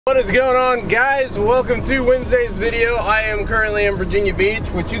What is going on, guys? Welcome to Wednesday's video. I am currently in Virginia Beach,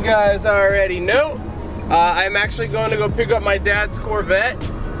 which you guys already know. I'm actually going to go pick up my dad's Corvette,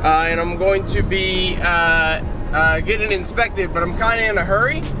 and I'm going to be getting it inspected, but I'm kind of in a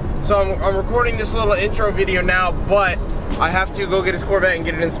hurry. So I'm recording this little intro video now, but I have to go get his Corvette and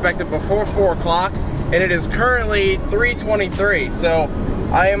get it inspected before 4 o'clock, and it is currently 3:23. So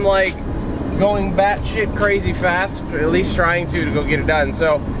I am like going batshit crazy fast, at least trying to go get it done.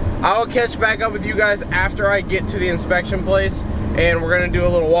 So I'll catch back up with you guys after I get to the inspection place, and we're gonna do a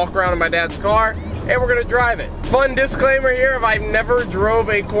little walk around in my dad's car, and we're gonna drive it. Fun disclaimer here, I've never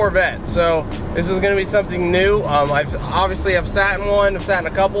drove a Corvette, so this is gonna be something new. I've sat in one, I've sat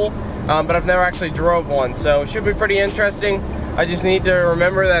in a couple, but I've never actually drove one, so it should be pretty interesting. I just need to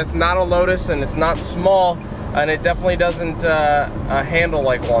remember that it's not a Lotus and it's not small, and it definitely doesn't handle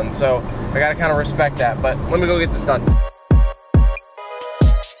like one, so I gotta kind of respect that. But let me go get this done.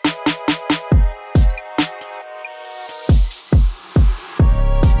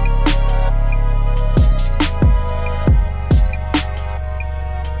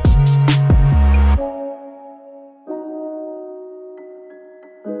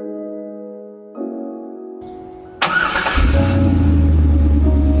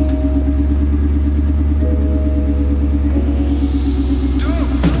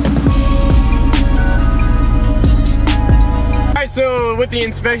 So with the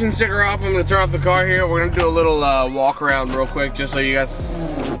inspection sticker off, I'm gonna turn off the car here. We're gonna do a little walk around real quick, just so you guys,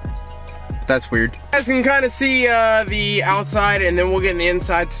 that's weird. You guys can kind of see the outside, and then we'll get the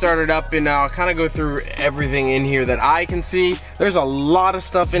inside started up, and I'll kind of go through everything in here that I can see. There's a lot of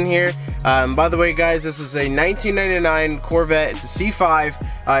stuff in here. By the way, guys, this is a 1999 Corvette. It's a C5.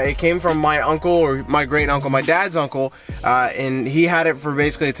 It came from my uncle, or my great uncle, my dad's uncle, and he had it for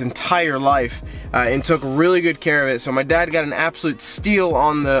basically its entire life, and took really good care of it. So my dad got an absolute steal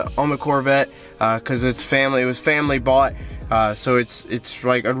on the Corvette, because it was family bought. So it's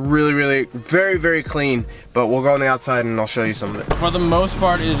like a really very clean. But we'll go on the outside and I'll show you some of it. For the most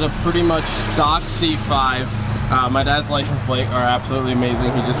part, it is a pretty much stock C5. My dad's license plate are absolutely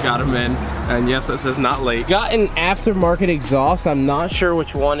amazing. He just got them in, and yes, it says not late. Got an aftermarket exhaust. I'm not sure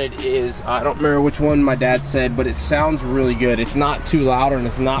which one it is. I don't remember which one my dad said, but it sounds really good. It's not too loud and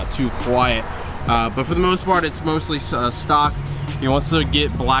it's not too quiet. But for the most part, it's mostly stock. He wants to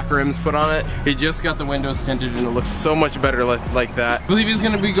get black rims put on it. He just got the windows tinted, and it looks so much better like that. I believe he's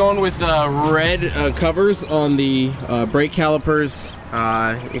gonna be going with red covers on the brake calipers.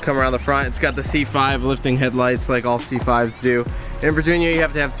 You come around the front, it's got the C5 lifting headlights like all C5s do. In Virginia, you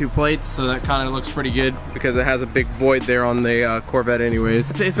have to have 2 plates, so that kind of looks pretty good because it has a big void there on the Corvette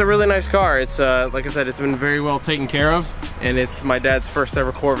anyways. It's a really nice car. It's like I said, it's been very well taken care of, and it's my dad's first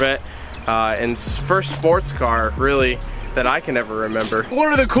ever Corvette, and first sports car, really, that I can ever remember.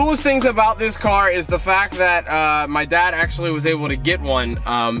 One of the coolest things about this car is the fact that my dad actually was able to get one.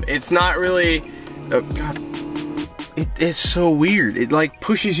 It's not really, oh God. It's so weird. It like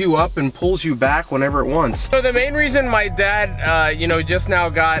pushes you up and pulls you back whenever it wants. So the main reason my dad, you know, just now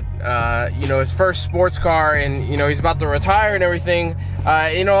got, you know, his first sports car, and you know, he's about to retire and everything.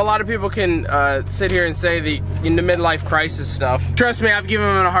 You know, a lot of people can sit here and say the midlife crisis stuff. Trust me, I've given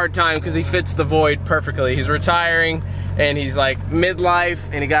him a hard time because he fits the void perfectly. He's retiring, and he's like midlife,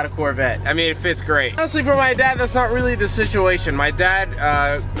 and he got a Corvette. I mean, it fits great. Honestly, for my dad, that's not really the situation. My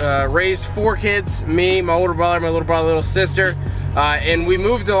dad raised 4 kids, me, my older brother, my little sister, and we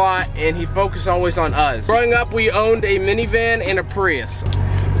moved a lot, and he focused always on us. Growing up, we owned a minivan and a Prius.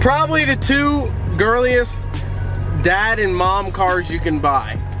 Probably the 2 girliest dad and mom cars you can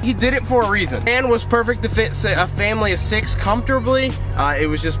buy. He did it for a reason. And was perfect to fit a family of 6 comfortably. It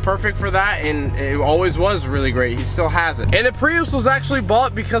was just perfect for that, and it always was really great. He still has it. And the Prius was actually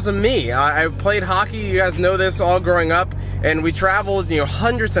bought because of me. I played hockey, you guys know this, all growing up, and we traveled, you know,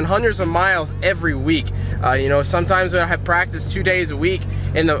 hundreds and hundreds of miles every week. You know, sometimes I had practice 2 days a week,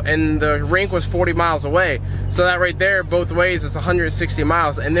 and the rink was 40 miles away. So that right there, both ways, is 160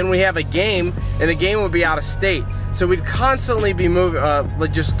 miles. And then we have a game, and the game would be out of state. So we'd constantly be moving,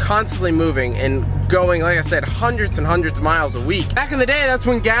 like just constantly moving and going, like I said, hundreds and hundreds of miles a week. Back in the day, that's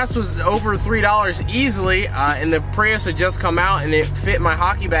when gas was over $3 easily, and the Prius had just come out, and it fit my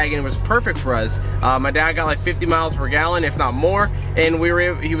hockey bag, and it was perfect for us. My dad got like 50 miles per gallon, if not more, and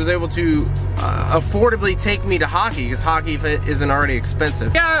he was able to affordably take me to hockey, because hockey isn't already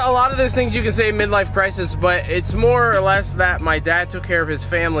expensive. Yeah, a lot of those things you can say midlife crisis, but it's more or less that my dad took care of his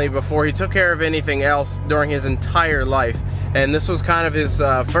family before he took care of anything else during his entire life. And this was kind of his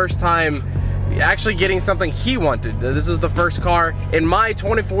first time actually getting something he wanted. This is the first car in my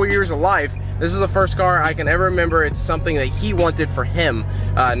 24 years of life This is the first car I can ever remember. It's something that he wanted for him,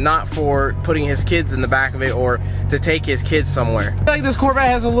 not for putting his kids in the back of it or to take his kids somewhere. I feel like this Corvette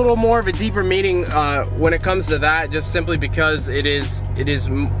has a little more of a deeper meaning when it comes to that, just simply because it is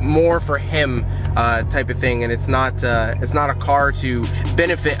more for him type of thing, and it's not a car to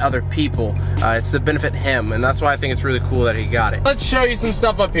benefit other people. It's to benefit him, and that's why I think it's really cool that he got it. Let's show you some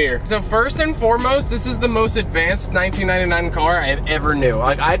stuff up here. So first and foremost, this is the most advanced 1999 car I ever knew.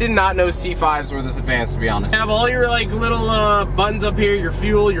 Like, I did not know C5s were this advanced, to be honest. You have all your like little buttons up here, your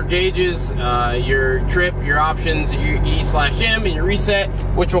fuel, your gauges, your trip, your options, your E/M, and your reset,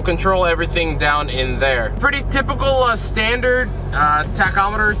 which will control everything down in there. Pretty typical standard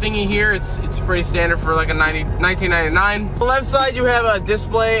tachometer thingy here. It's pretty standard for like a 1999. On the left side you have a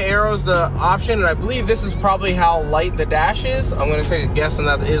display arrows, the option, and I believe this is probably how light the dash is. I'm gonna take a guess, and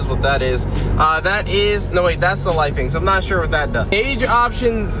that is what that is. No wait, that's the lighting, so I'm not sure what that does. Gauge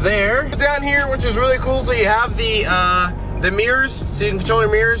option there. Down here, which is really cool, so you have the mirrors, so you can control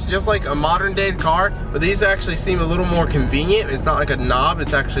your mirrors just like a modern day car, but these actually seem a little more convenient. It's not like a knob,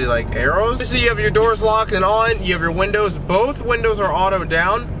 it's actually like arrows. So you have your doors locked and on, you have your windows. Both windows are auto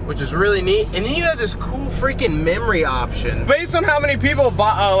down, which is really neat. And then you have this cool freaking memory option. Based on how many people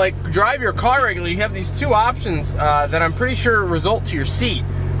like drive your car regularly, you have these two options that I'm pretty sure result to your seat.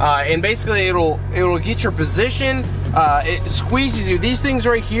 And basically it'll get your position, it squeezes you. These things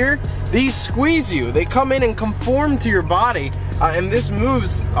right here, these squeeze you. They come in and conform to your body, and this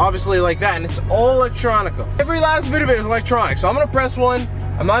moves obviously like that, and it's all electronical. Every last bit of it is electronic. So I'm gonna press one.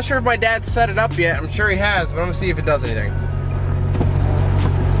 I'm not sure if my dad set it up yet. I'm sure he has, but I'm gonna see if it does anything.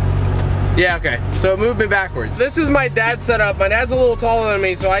 Yeah, okay, so it moved me backwards. This is my dad's setup. My dad's a little taller than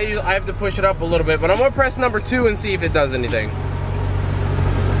me, so I have to push it up a little bit, but I'm gonna press number 2 and see if it does anything.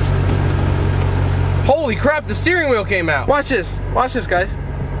 Holy crap, the steering wheel came out. Watch this guys.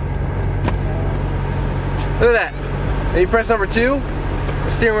 Look at that. And you press number 2, the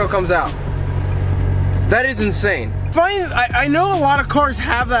steering wheel comes out. That is insane. I know a lot of cars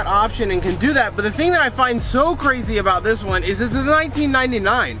have that option and can do that, but the thing that I find so crazy about this one is it's a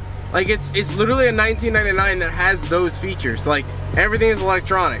 1999. Like, it's literally a 1999 that has those features. Like, everything is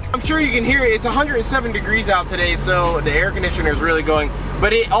electronic. I'm sure you can hear it. It's 107 degrees out today, so the air conditioner is really going.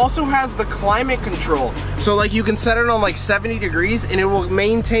 But it also has the climate control. So like, you can set it on like 70 degrees and it will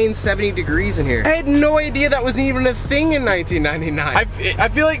maintain 70 degrees in here. I had no idea that was even a thing in 1999. I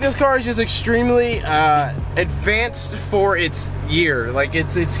feel like this car is just extremely advanced for its year. Like,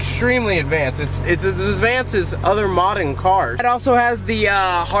 it's extremely advanced. It's as advanced as other modern cars. It also has the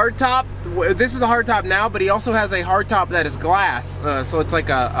hardtop. This is the hardtop now, but he also has a hardtop that is glass. So it's like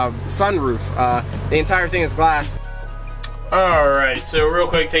a sunroof. The entire thing is glass. Alright, so real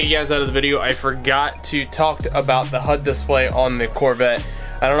quick, take you guys out of the video. I forgot to talk about the HUD display on the Corvette.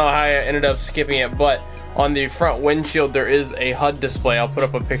 I don't know how I ended up skipping it, but on the front windshield there is a HUD display. I'll put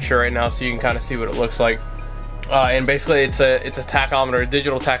up a picture right now so you can kind of see what it looks like. And basically it's a tachometer, a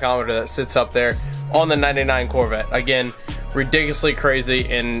digital tachometer that sits up there on the 99 Corvette. Again, ridiculously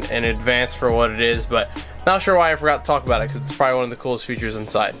crazy and advanced for what it is, but not sure why I forgot to talk about it, because it's probably one of the coolest features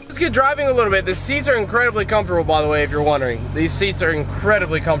inside. Let's get driving a little bit. The seats are incredibly comfortable, by the way, if you're wondering. These seats are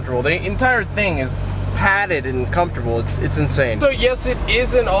incredibly comfortable. The entire thing is padded and comfortable. It's insane. So yes, it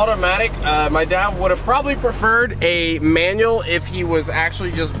is an automatic. My dad would have probably preferred a manual if he was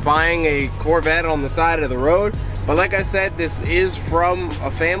actually just buying a Corvette on the side of the road. But like I said, this is from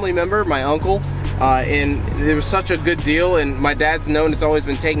a family member, my uncle. And it was such a good deal, and my dad's known it's always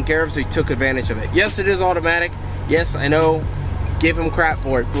been taken care of, so he took advantage of it. Yes, it is automatic. Yes, I know. Give him crap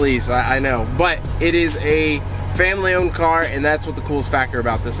for it, please. I know. But it is a family-owned car, and that's what the coolest factor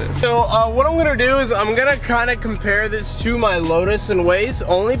about this is. So what I'm gonna do is I'm gonna kind of compare this to my Lotus in ways,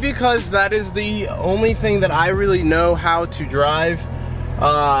 only because that is the only thing that I really know how to drive.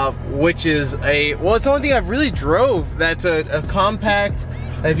 Which is well, it's the only thing I've really drove that's a compact,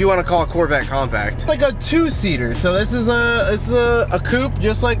 if you want to call a Corvette compact. It's like a 2-seater, so this is a coupe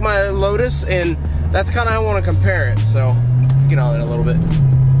just like my Lotus, and that's kind of how I want to compare it. So let's get on it a little bit.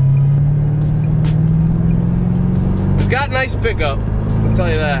 It's got nice pickup, I'll tell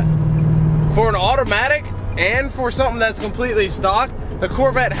you that. For an automatic and for something that's completely stock, the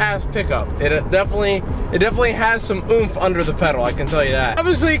Corvette has pickup. It definitely has some oomph under the pedal, I can tell you that.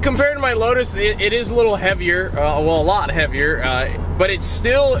 Obviously, compared to my Lotus, it is a little heavier, well, a lot heavier, but it's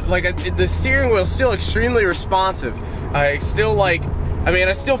still, like, the steering wheel is still extremely responsive. I still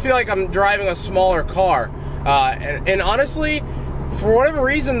feel like I'm driving a smaller car. And honestly, for whatever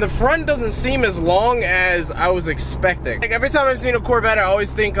reason, the front doesn't seem as long as I was expecting. Like, every time I've seen a Corvette, I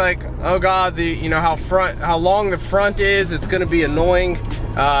always think like, oh god, how long the front is, it's gonna be annoying.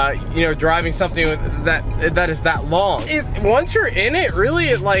 you know, driving something that is that long. Once you're in it, really,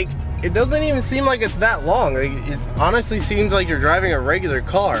 it doesn't even seem like it's that long. Like, it honestly seems like you're driving a regular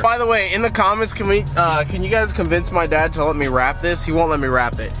car. By the way, in the comments, can you guys convince my dad to let me wrap this? He won't let me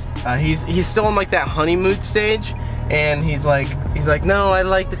wrap it. He's still in like that honeymoon stage, and he's like, no, I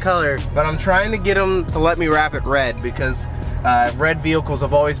like the color, but I'm trying to get him to let me wrap it red because red vehicles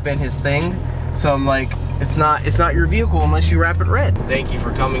have always been his thing. So I'm like, it's not your vehicle unless you wrap it red. Thank you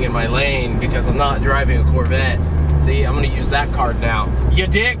for coming in my lane because I'm not driving a Corvette. See, I'm gonna use that card now. You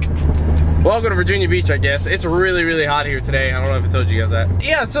dick! Welcome to Virginia Beach, I guess. It's really, really hot here today. I don't know if I told you guys that.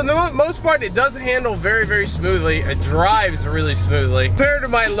 Yeah, so the most part, it does handle very, very smoothly. It drives really smoothly. Compared to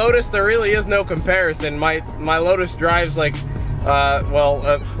my Lotus, there really is no comparison. My Lotus drives like, well,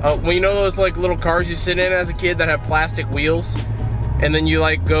 you know those like little cars you sit in as a kid that have plastic wheels? And then you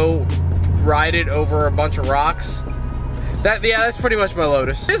like go ride it over a bunch of rocks? Yeah, that's pretty much my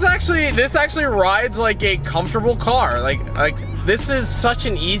Lotus. This actually rides like a comfortable car. Like this is such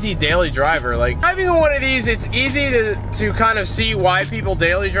an easy daily driver. Like driving in one of these, it's easy to kind of see why people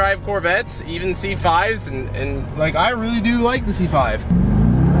daily drive Corvettes, even C5s, and like I really do like the C5.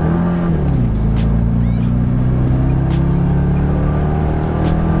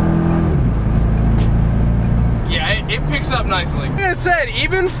 It picks up nicely. Like I said,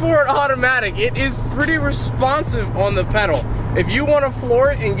 even for an automatic, it is pretty responsive on the pedal. If you want to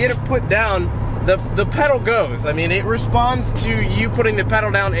floor it and get it put down, the pedal goes. I mean, it responds to you putting the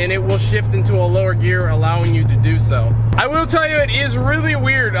pedal down, and it will shift into a lower gear, allowing you to do so. I will tell you, it is really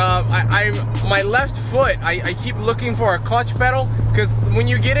weird. My left foot, I keep looking for a clutch pedal, because when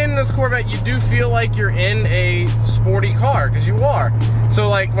you get in this Corvette, you do feel like you're in a sporty car, because you are. So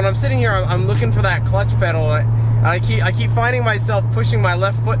like when I'm sitting here, I'm looking for that clutch pedal. And I keep finding myself pushing my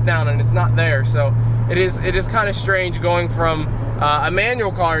left foot down, and it's not there. So it is kind of strange going from a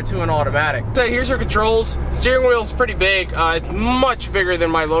manual car to an automatic. So here's your controls. Steering wheel's pretty big. It's much bigger than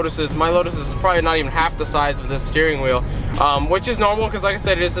my Lotus's. My Lotus is probably not even half the size of this steering wheel, which is normal because, like I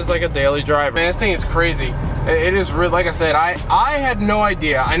said, this is like a daily drive. Man, this thing is crazy. It is really, like I said, I had no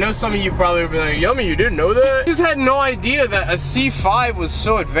idea. I know some of you probably would be like, Yummy, you didn't know that? I just had no idea that a C5 was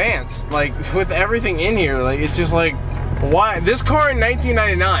so advanced, like with everything in here. Like, it's just like, why? This car in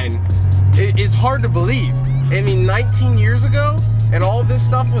 1999 is hard to believe. I mean, 19 years ago, and all of this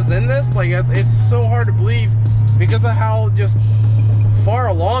stuff was in this. Like, it's so hard to believe because of how just far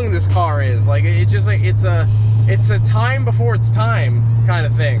along this car is. Like, it's just like, it's a time before its time kind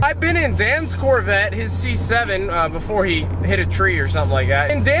of thing. I've been in Dan's Corvette, his C7, before he hit a tree or something like that.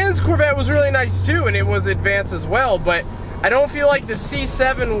 And Dan's Corvette was really nice too, and it was advanced as well, but I don't feel like the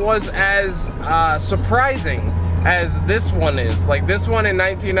C7 was as surprising as this one is. Like, this one in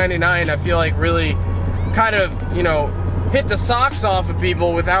 1999, I feel like really kind of, you know, hit the socks off of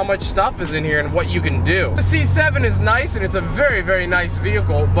people with how much stuff is in here and what you can do. The C7 is nice, and it's a very, very nice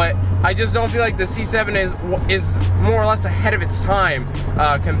vehicle, but I just don't feel like the C7 is more or less ahead of its time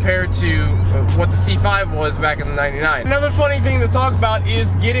compared to what the C5 was back in the 99. Another funny thing to talk about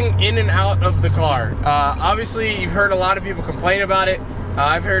is getting in and out of the car. Obviously, you've heard a lot of people complain about it.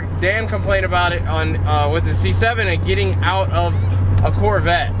 I've heard Dan complain about it on with the C7 and getting out of a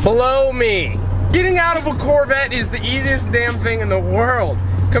Corvette. Blow me. Getting out of a Corvette is the easiest damn thing in the world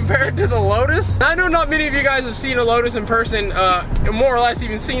compared to the Lotus. I know not many of you guys have seen a Lotus in person, more or less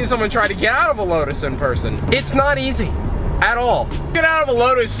even seen someone try to get out of a Lotus in person. It's not easy at all. To get out of a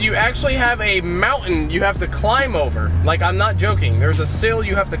Lotus, you actually have a mountain you have to climb over. Like, I'm not joking. There's a sill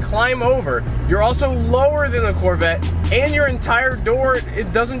you have to climb over. You're also lower than the Corvette, and your entire door,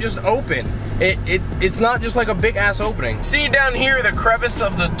 it doesn't just open. It's not just like a big ass opening. See down here, the crevice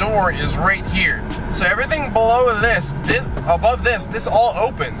of the door is right here. So everything below this, above this all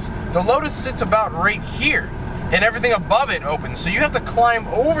opens. The Lotus sits about right here, and everything above it opens. So you have to climb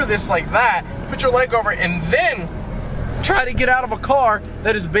over this like that, put your leg over it, and then try to get out of a car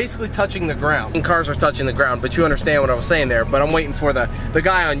that is basically touching the ground. And cars are touching the ground, but you understand what I was saying there. But I'm waiting for the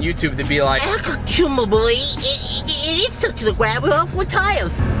guy on YouTube to be like, my boy, it is touching the ground with all four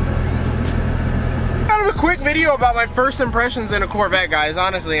tires. Kind of a quick video about my first impressions in a Corvette, guys.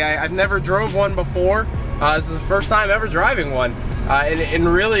 Honestly, I've never drove one before. This is the first time ever driving one. And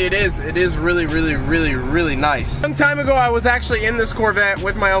really it is really, really, really, really nice. Some time ago, I was actually in this Corvette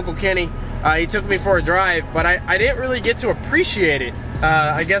with my Uncle Kenny. He took me for a drive, but I didn't really get to appreciate it.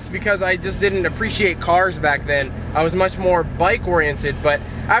 I guess because I just didn't appreciate cars back then. I was much more bike oriented, but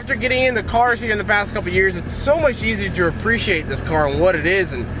after getting into cars here in the past couple years, it's so much easier to appreciate this car and what it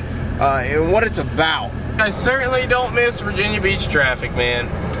is and what it's about. I certainly don't miss Virginia Beach traffic, man.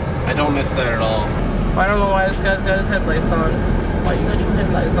 I don't miss that at all. I don't know why this guy's got his headlights on. Why you got your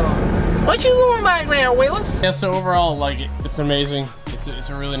headlights on? What you doing back there, Willis? Yeah, so overall, like, it's amazing. It's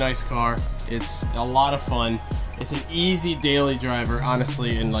a really nice car. It's a lot of fun. It's an easy daily driver,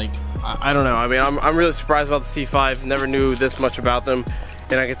 honestly, and like, I don't know. I mean, I'm really surprised about the C5. Never knew this much about them,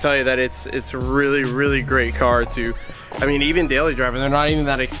 and I can tell you that it's a really, really great car to, I mean, even daily driver. They're not even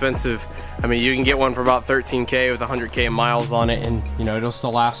that expensive. I mean, you can get one for about 13K with 100K miles on it, and you know, it'll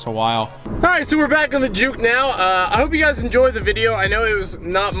still last a while. All right, so we're back on the Juke now. I hope you guys enjoyed the video. I know it was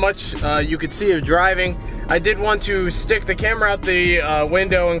not much you could see of driving. I did want to stick the camera out the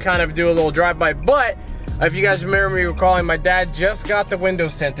window and kind of do a little drive-by, but if you guys remember me recalling, my dad just got the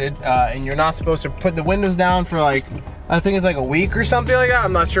windows tinted, and you're not supposed to put the windows down for like, I think it's like a week or something like that.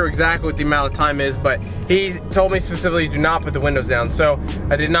 I'm not sure exactly what the amount of time is, but he told me specifically do not put the windows down. So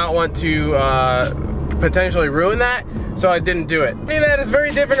I did not want to potentially ruin that, so I didn't do it. I mean, that is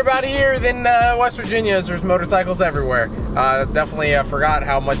very different about here than West Virginia, as there's motorcycles everywhere. Definitely forgot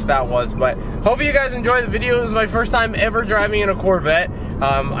how much that was, but hopefully you guys enjoyed the video. It was my first time ever driving in a Corvette.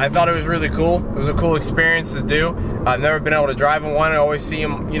 I thought it was really cool. It was a cool experience to do. I've never been able to drive in one. I always see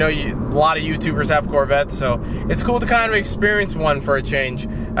them, you know, a lot of YouTubers have Corvettes, so it's cool to kind of experience one for a change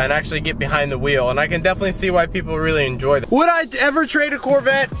and actually get behind the wheel. And I can definitely see why people really enjoy that. Would I ever trade a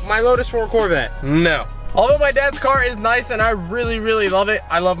Corvette, my Lotus, for a Corvette? No. Although my dad's car is nice and I really, really love it,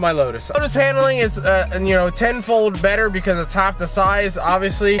 I love my Lotus. Lotus handling is, you know, tenfold better because it's half the size,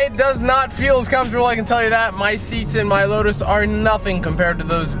 obviously. It does not feel as comfortable, I can tell you that. My seats in my Lotus are nothing compared to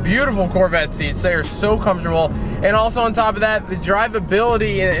those beautiful Corvette seats. They are so comfortable. And also on top of that, the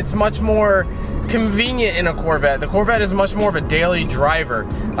drivability, it's much more convenient in a Corvette. The Corvette is much more of a daily driver.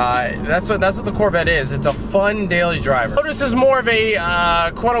 That's what the Corvette is. It's a fun daily driver. Lotus is more of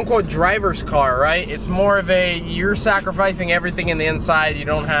a quote-unquote driver's car, right? It's more of a, you're sacrificing everything in the inside. You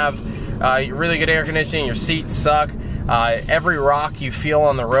don't have really good air conditioning. Your seats suck. Every rock you feel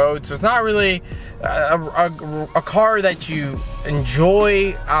on the road. So it's not really a car that you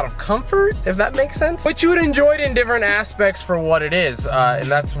enjoy out of comfort, if that makes sense. But you would enjoy it in different aspects for what it is, and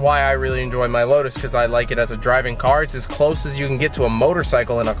that's why I really enjoy my Lotus, because I like it as a driving car. It's as close as you can get to a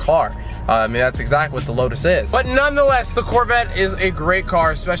motorcycle in a car. I mean, that's exactly what the Lotus is. But nonetheless, the Corvette is a great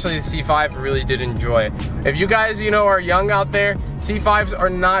car, especially the C5. I really did enjoy it. If you guys, you know, are young out there, C5s are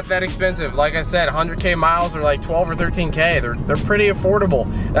not that expensive. Like I said, 100K miles are like 12 or 13K. They're pretty affordable.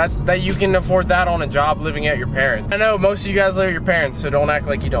 That you can afford that on a job living at your parents. I know most of you guys live at your parents, so don't act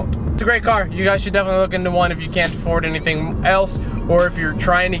like you don't. It's a great car. You guys should definitely look into one if you can't afford anything else, or if you're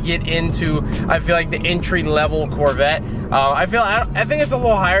trying to get into, I feel like, the entry-level Corvette. I think it's a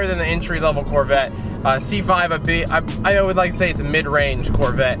little higher than the entry-level Corvette. C5, I would like to say it's a mid-range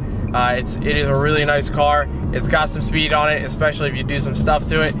Corvette. It is a really nice car. It's got some speed on it, especially if you do some stuff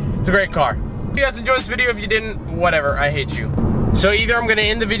to it. It's a great car. If you guys enjoyed this video, if you didn't, whatever, I hate you. So either I'm gonna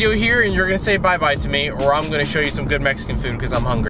end the video here and you're gonna say bye-bye to me, or I'm gonna show you some good Mexican food because I'm hungry.